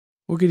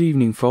Well, good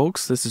evening,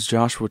 folks. This is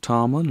Joshua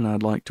Tomlin, and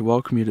I'd like to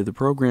welcome you to the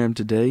program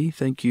today.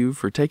 Thank you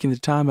for taking the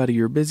time out of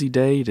your busy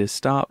day to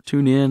stop,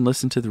 tune in,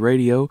 listen to the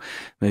radio.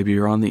 Maybe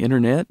you're on the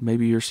internet.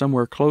 Maybe you're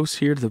somewhere close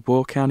here to the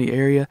Boyle County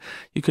area.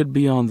 You could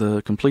be on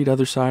the complete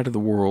other side of the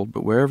world,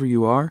 but wherever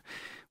you are,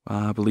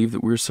 I believe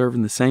that we're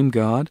serving the same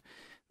God.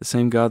 The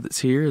same God that's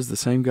here is the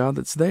same God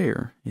that's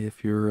there.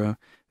 If you're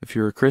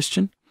a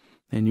Christian,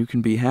 and you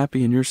can be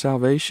happy in your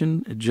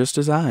salvation just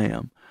as I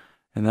am.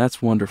 And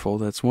that's wonderful.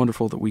 That's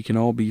wonderful that we can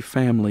all be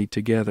family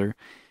together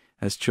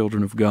as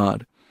children of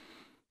God.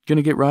 Going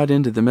to get right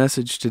into the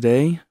message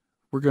today.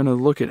 We're going to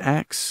look at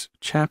Acts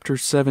chapter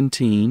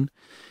 17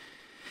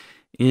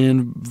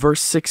 in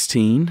verse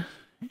 16.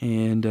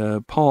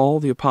 And Paul,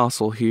 the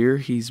apostle here,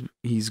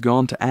 he's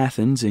gone to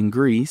Athens in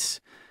Greece,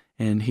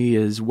 and he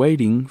is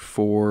waiting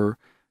for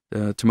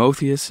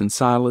Timotheus and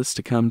Silas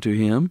to come to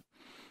him.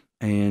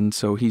 And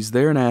so he's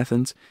there in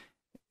Athens,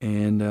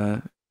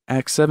 and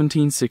Acts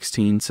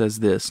 17:16 says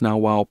this, "Now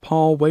while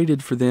Paul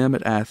waited for them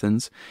at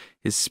Athens,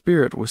 his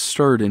spirit was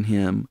stirred in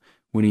him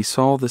when he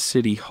saw the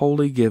city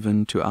wholly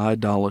given to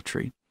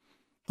idolatry."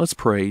 Let's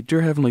pray.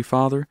 Dear Heavenly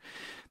Father,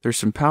 there's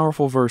some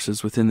powerful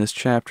verses within this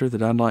chapter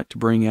that I'd like to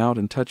bring out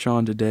and touch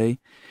on today.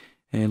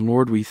 And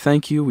Lord, we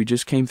thank you. We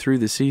just came through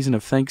the season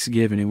of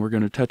Thanksgiving, and we're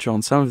going to touch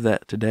on some of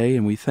that today.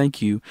 And we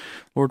thank you,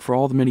 Lord, for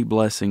all the many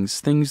blessings,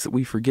 things that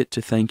we forget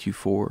to thank you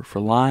for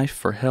life,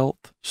 for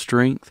health,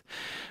 strength.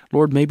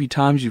 Lord, maybe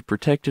times you've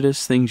protected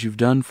us, things you've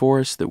done for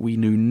us that we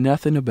knew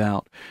nothing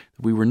about,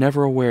 that we were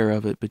never aware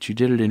of it, but you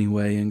did it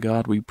anyway. And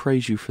God, we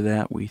praise you for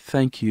that. We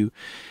thank you,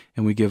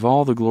 and we give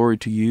all the glory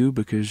to you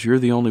because you're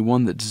the only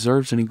one that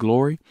deserves any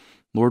glory.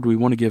 Lord, we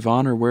want to give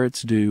honor where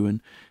it's due,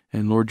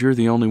 and Lord, you're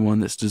the only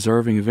one that's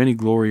deserving of any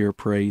glory or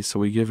praise,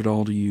 so we give it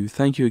all to you.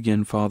 Thank you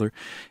again, Father.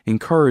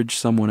 Encourage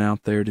someone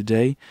out there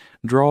today.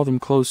 Draw them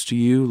close to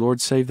you.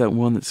 Lord, save that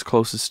one that's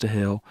closest to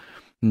hell.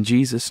 In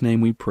Jesus' name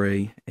we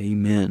pray.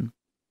 Amen.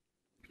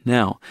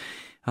 Now,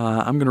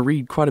 I'm going to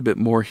read quite a bit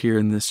more here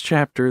in this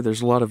chapter.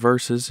 There's a lot of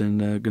verses,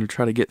 and I'm going to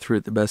try to get through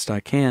it the best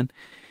I can.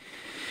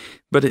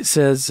 But it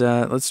says,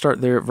 let's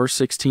start there at verse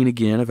 16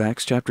 again of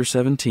Acts chapter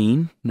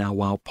 17. "Now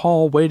while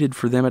Paul waited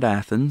for them at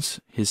Athens,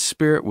 his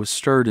spirit was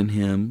stirred in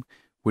him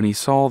when he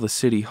saw the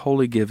city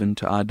wholly given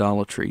to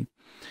idolatry.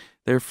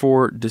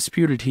 Therefore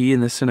disputed he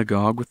in the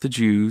synagogue with the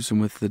Jews and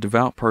with the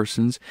devout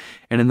persons,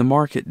 and in the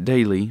market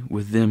daily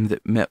with them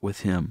that met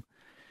with him.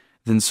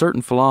 Then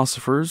certain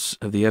philosophers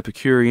of the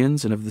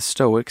Epicureans and of the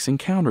Stoics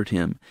encountered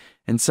him,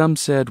 and some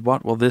said,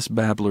 What will this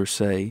babbler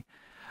say?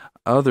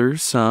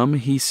 Others, some,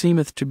 he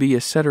seemeth to be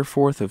a setter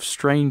forth of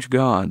strange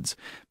gods,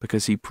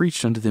 because he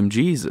preached unto them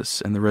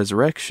Jesus and the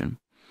resurrection.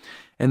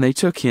 And they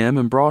took him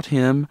and brought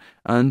him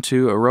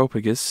unto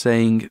Areopagus,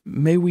 saying,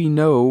 May we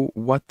know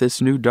what this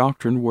new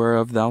doctrine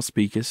whereof thou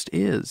speakest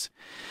is?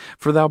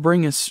 For thou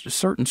bringest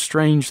certain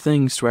strange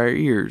things to our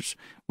ears.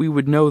 We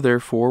would know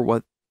therefore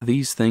what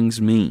these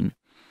things mean.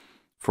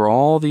 For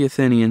all the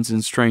Athenians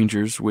and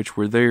strangers which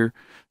were there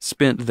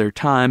spent their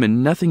time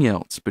in nothing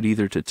else but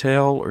either to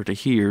tell or to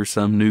hear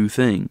some new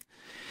thing.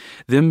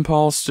 Then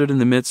Paul stood in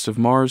the midst of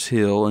Mars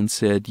Hill and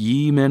said,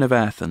 Ye men of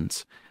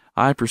Athens,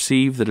 I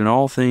perceive that in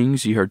all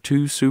things ye are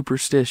too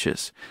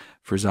superstitious.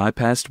 For as I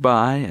passed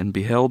by and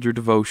beheld your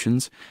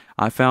devotions,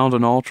 I found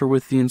an altar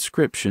with the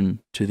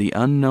inscription, To the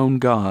unknown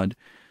God,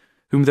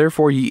 whom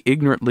therefore ye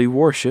ignorantly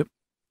worship,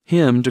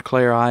 him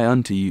declare I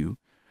unto you.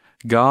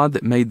 God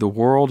that made the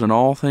world and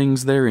all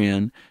things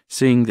therein,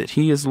 seeing that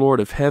he is Lord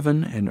of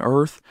heaven and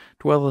earth,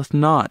 dwelleth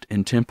not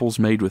in temples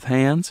made with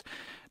hands,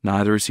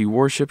 neither is he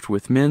worshipped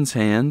with men's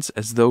hands,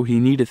 as though he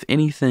needeth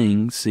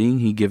anything, seeing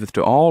he giveth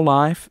to all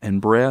life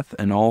and breath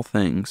and all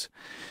things,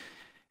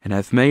 and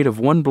hath made of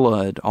one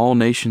blood all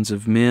nations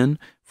of men,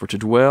 for to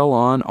dwell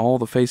on all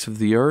the face of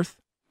the earth,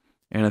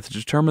 and hath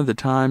determined the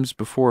times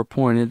before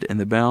appointed and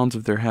the bounds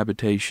of their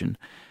habitation,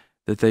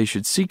 that they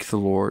should seek the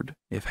Lord,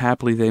 if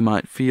haply they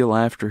might feel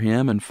after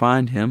him and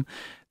find him,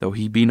 though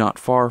he be not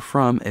far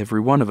from every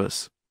one of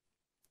us.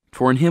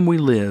 For in him we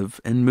live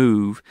and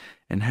move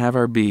and have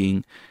our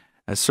being,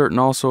 as certain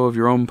also of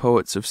your own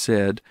poets have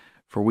said,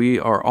 for we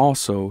are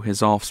also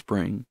his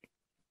offspring.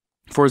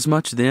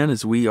 Forasmuch then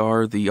as we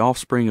are the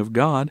offspring of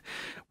God,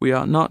 we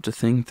ought not to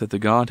think that the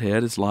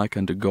Godhead is like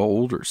unto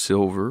gold or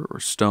silver or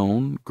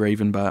stone,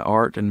 graven by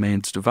art and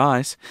man's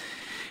device.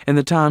 In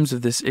the times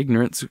of this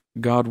ignorance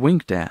God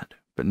winked at,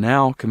 but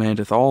now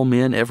commandeth all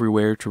men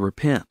everywhere to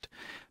repent,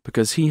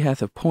 because he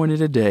hath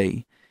appointed a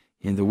day,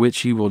 in the which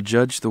he will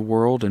judge the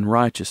world in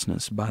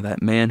righteousness by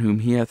that man whom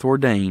he hath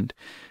ordained,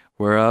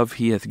 whereof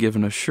he hath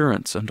given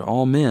assurance unto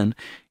all men,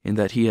 in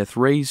that he hath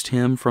raised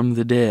him from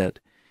the dead.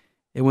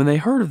 And when they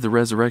heard of the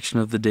resurrection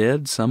of the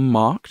dead, some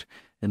mocked,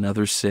 and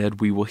others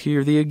said, We will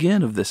hear thee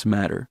again of this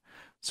matter.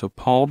 So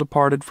Paul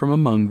departed from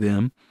among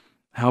them.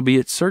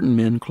 Howbeit certain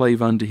men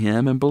clave unto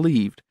him and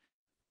believed,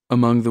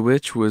 among the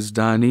which was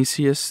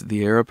Dionysius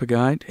the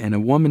Areopagite, and a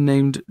woman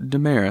named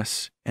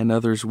Damaris, and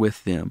others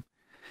with them.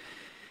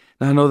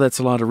 Now, I know that's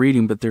a lot of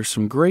reading, but there's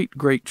some great,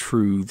 great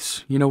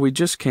truths. You know, we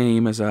just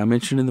came, as I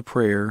mentioned in the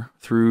prayer,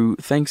 through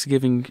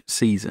Thanksgiving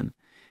season.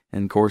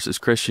 And of course, as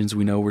Christians,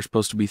 we know we're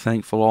supposed to be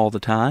thankful all the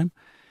time.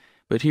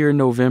 But here in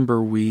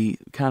November, we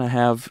kind of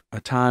have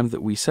a time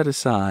that we set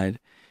aside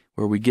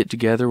where we get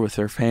together with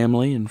our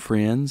family and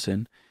friends,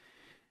 and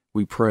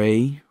we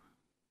pray,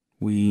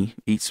 we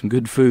eat some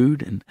good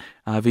food, and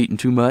I've eaten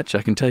too much,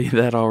 I can tell you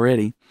that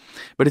already.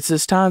 But it's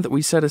this time that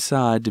we set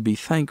aside to be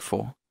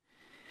thankful.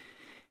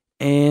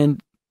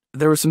 And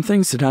there were some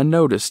things that I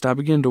noticed. I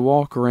began to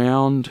walk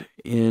around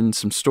in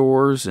some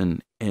stores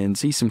and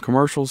see some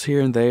commercials here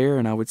and there,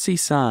 and I would see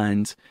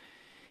signs,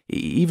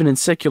 even in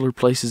secular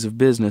places of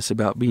business,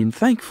 about being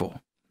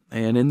thankful.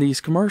 And in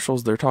these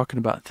commercials, they're talking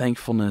about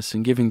thankfulness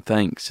and giving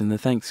thanks in the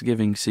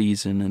Thanksgiving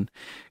season and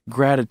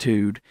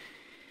gratitude.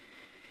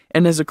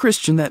 And as a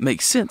Christian, that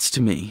makes sense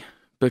to me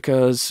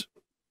because,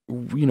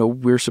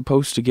 we're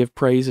supposed to give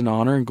praise and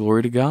honor and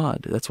glory to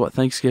God. That's what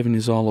Thanksgiving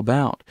is all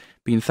about,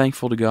 being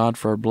thankful to God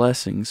for our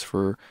blessings,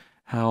 for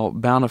how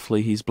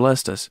bountifully He's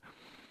blessed us.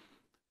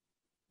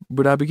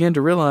 But I began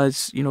to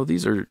realize,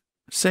 these are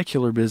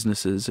secular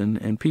businesses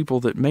and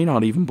people that may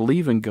not even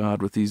believe in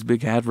God with these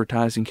big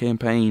advertising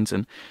campaigns.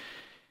 And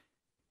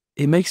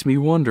it makes me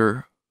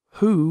wonder,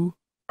 who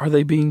are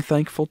they being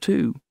thankful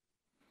to?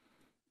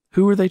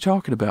 Who are they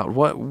talking about?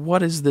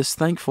 What is this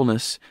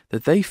thankfulness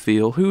that they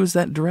feel? Who is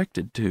that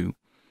directed to?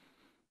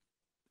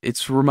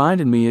 It's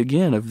reminded me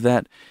again of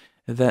that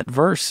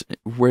verse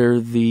where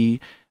the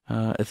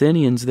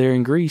Athenians there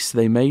in Greece,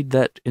 they made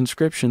that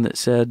inscription that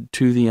said,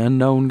 "To the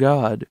unknown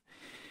God."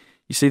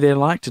 You see, they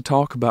like to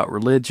talk about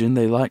religion.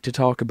 They like to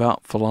talk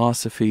about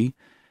philosophy.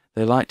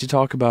 They like to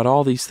talk about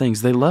all these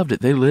things. They loved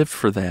it. They lived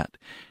for that.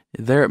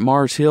 There at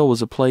Mars Hill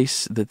was a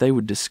place that they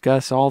would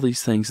discuss all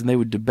these things, and they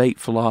would debate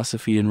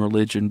philosophy and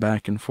religion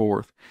back and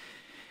forth.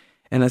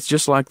 And that's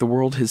just like the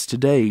world is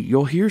today.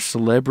 You'll hear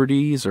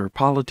celebrities or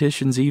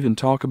politicians even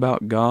talk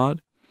about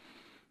God,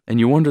 and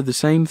you wonder the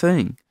same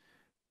thing.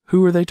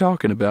 Who are they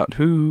talking about?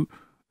 Who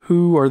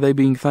are they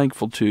being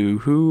thankful to?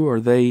 Who are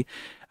they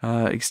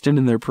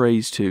extending their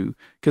praise to?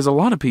 Because a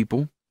lot of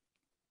people,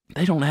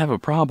 they don't have a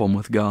problem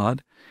with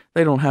God.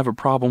 They don't have a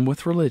problem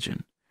with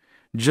religion.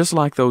 Just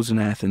like those in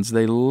Athens,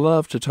 they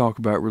love to talk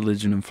about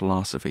religion and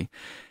philosophy.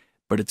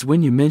 But it's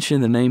when you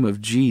mention the name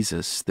of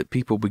Jesus that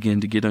people begin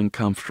to get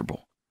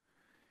uncomfortable.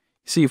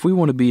 See, if we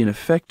want to be an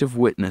effective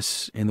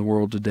witness in the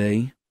world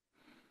today,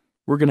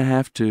 we're going to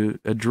have to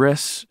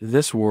address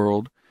this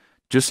world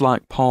just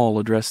like Paul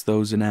addressed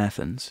those in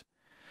Athens.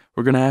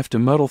 We're going to have to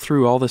muddle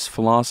through all this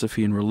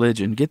philosophy and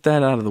religion, get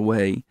that out of the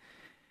way,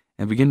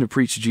 and begin to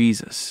preach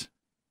Jesus.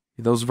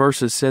 Those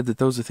verses said that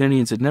those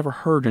Athenians had never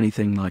heard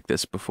anything like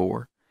this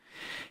before.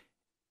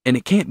 And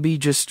it can't be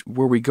just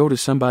where we go to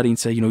somebody and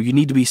say, you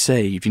need to be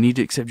saved. You need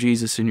to accept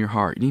Jesus in your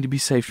heart. You need to be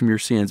saved from your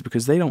sins,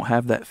 because they don't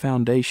have that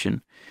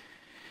foundation.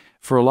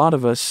 For a lot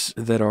of us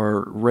that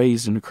are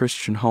raised in a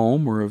Christian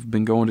home or have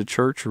been going to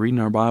church or reading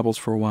our Bibles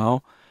for a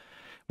while,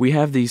 we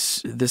have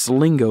this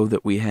lingo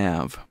that we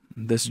have,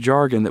 this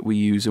jargon that we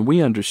use, and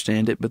we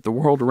understand it, but the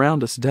world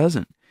around us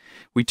doesn't.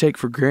 We take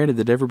for granted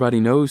that everybody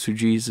knows who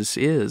Jesus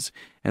is,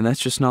 and that's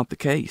just not the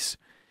case.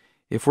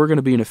 If we're going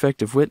to be an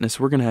effective witness,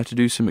 we're going to have to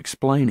do some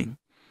explaining.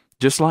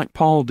 Just like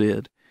Paul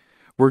did,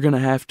 we're going to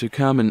have to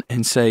come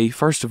and say,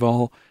 first of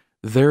all,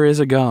 there is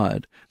a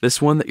God.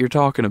 This one that you're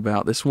talking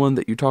about, this one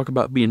that you talk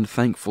about being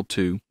thankful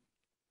to,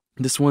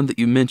 this one that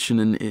you mention,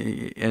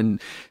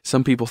 and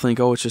some people think,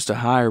 it's just a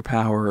higher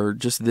power or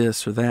just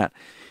this or that.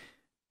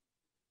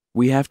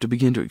 We have to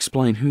begin to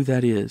explain who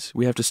that is.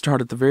 We have to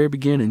start at the very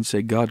beginning and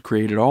say, God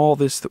created all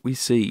this that we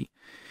see.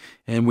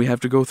 And we have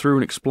to go through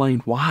and explain,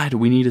 why do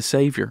we need a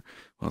Savior?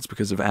 Well, it's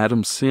because of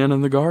Adam's sin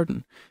in the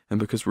garden, and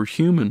because we're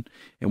human,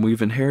 and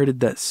we've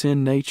inherited that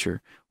sin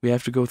nature. We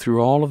have to go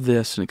through all of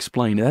this and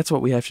explain. That's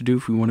what we have to do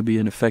if we want to be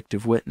an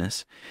effective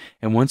witness.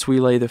 And once we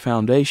lay the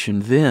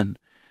foundation, then,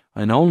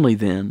 and only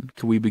then,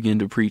 can we begin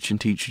to preach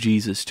and teach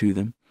Jesus to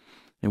them.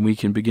 And we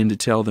can begin to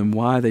tell them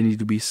why they need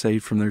to be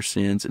saved from their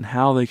sins and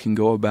how they can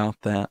go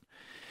about that.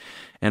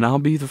 And I'll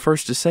be the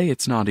first to say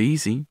it's not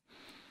easy.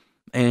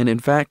 And in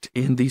fact,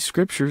 in these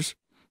scriptures,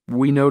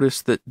 we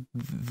notice that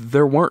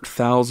there weren't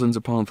thousands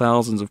upon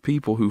thousands of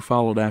people who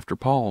followed after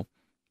Paul.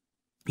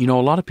 A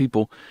lot of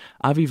people,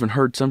 I've even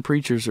heard some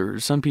preachers or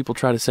some people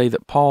try to say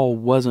that Paul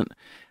wasn't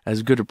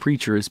as good a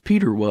preacher as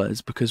Peter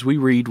was, because we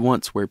read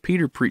once where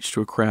Peter preached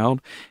to a crowd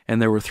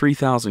and there were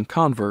 3,000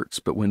 converts,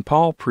 but when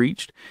Paul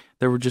preached,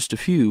 there were just a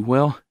few.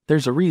 Well,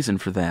 there's a reason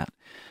for that.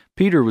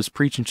 Peter was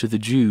preaching to the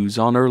Jews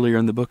on earlier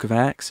in the book of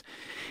Acts,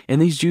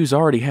 and these Jews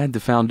already had the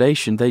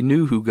foundation. They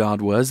knew who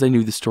God was. They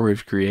knew the story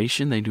of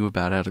creation. They knew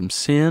about Adam's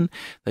sin.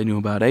 They knew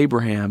about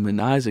Abraham and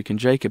Isaac and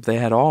Jacob. They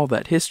had all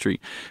that history.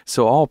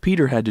 So all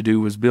Peter had to do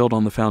was build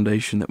on the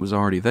foundation that was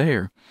already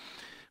there.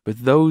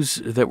 But those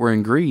that were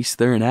in Greece,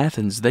 there in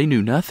Athens, they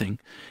knew nothing.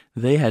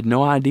 They had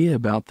no idea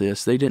about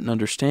this. They didn't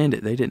understand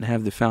it. They didn't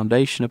have the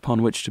foundation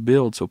upon which to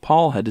build. So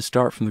Paul had to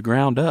start from the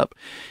ground up.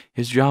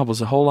 His job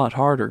was a whole lot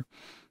harder.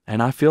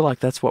 And I feel like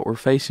that's what we're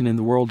facing in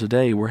the world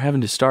today. We're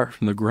having to start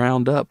from the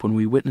ground up when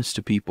we witness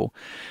to people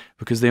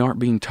because they aren't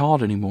being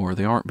taught anymore.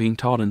 They aren't being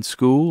taught in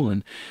school,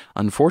 and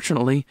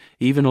unfortunately,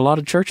 even a lot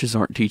of churches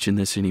aren't teaching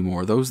this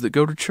anymore. Those that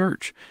go to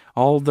church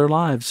all of their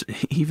lives,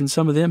 even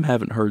some of them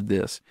haven't heard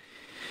this.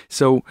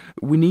 So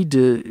we need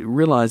to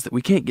realize that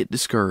we can't get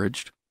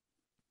discouraged.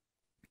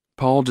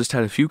 Paul just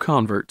had a few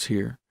converts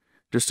here.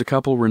 Just a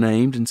couple were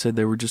named and said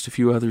there were just a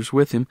few others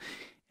with him.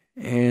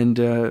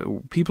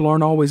 And people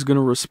aren't always going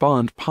to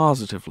respond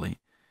positively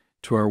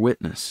to our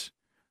witness.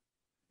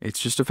 It's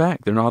just a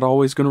fact. They're not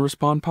always going to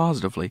respond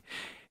positively.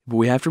 But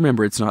we have to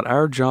remember it's not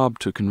our job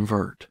to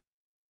convert.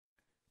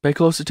 Pay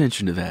close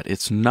attention to that.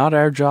 It's not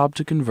our job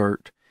to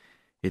convert.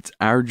 It's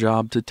our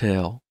job to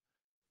tell.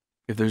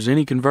 If there's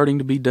any converting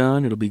to be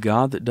done, it'll be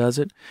God that does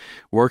it,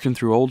 working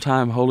through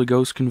old-time Holy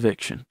Ghost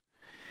conviction.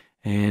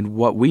 And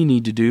what we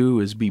need to do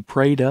is be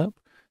prayed up,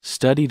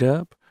 studied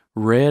up,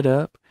 read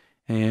up,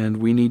 and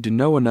we need to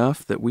know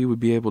enough that we would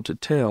be able to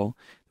tell,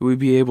 that we'd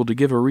be able to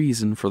give a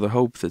reason for the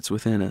hope that's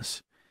within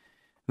us.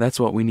 That's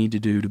what we need to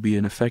do to be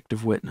an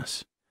effective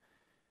witness.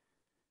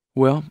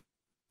 Well,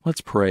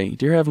 let's pray.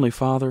 Dear Heavenly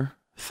Father,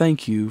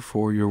 thank you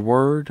for your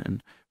word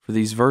and for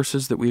these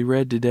verses that we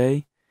read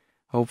today.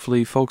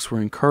 Hopefully folks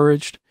were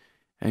encouraged.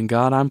 And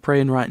God, I'm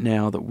praying right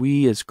now that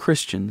we as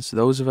Christians,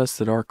 those of us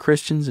that are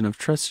Christians and have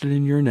trusted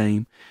in your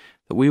name,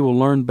 that we will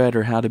learn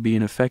better how to be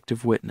an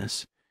effective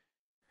witness.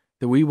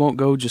 That we won't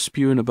go just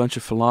spewing a bunch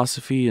of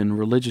philosophy and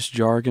religious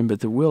jargon,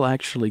 but that we'll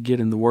actually get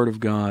in the Word of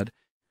God,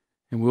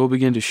 and we'll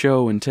begin to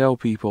show and tell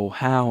people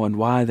how and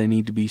why they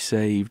need to be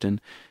saved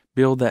and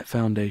build that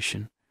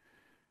foundation.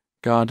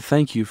 God,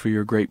 thank you for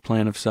your great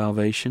plan of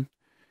salvation.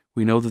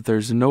 We know that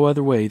there's no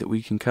other way that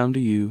we can come to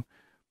you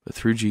but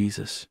through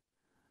Jesus.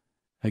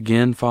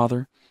 Again,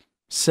 Father,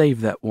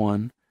 save that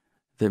one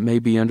that may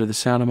be under the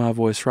sound of my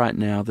voice right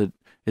now that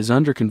is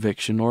under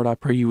conviction. Lord, I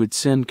pray you would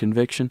send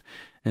conviction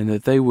and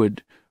that they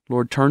would,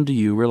 Lord, turn to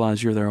you,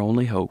 realize you're their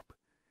only hope.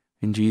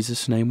 In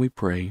Jesus' name we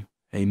pray.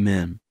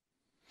 Amen.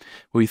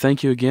 We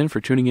thank you again for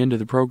tuning into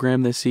the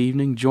program this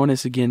evening. Join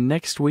us again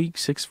next week,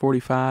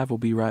 6:45. We'll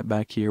be right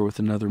back here with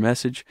another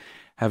message.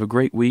 Have a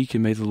great week,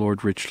 and may the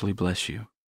Lord richly bless you.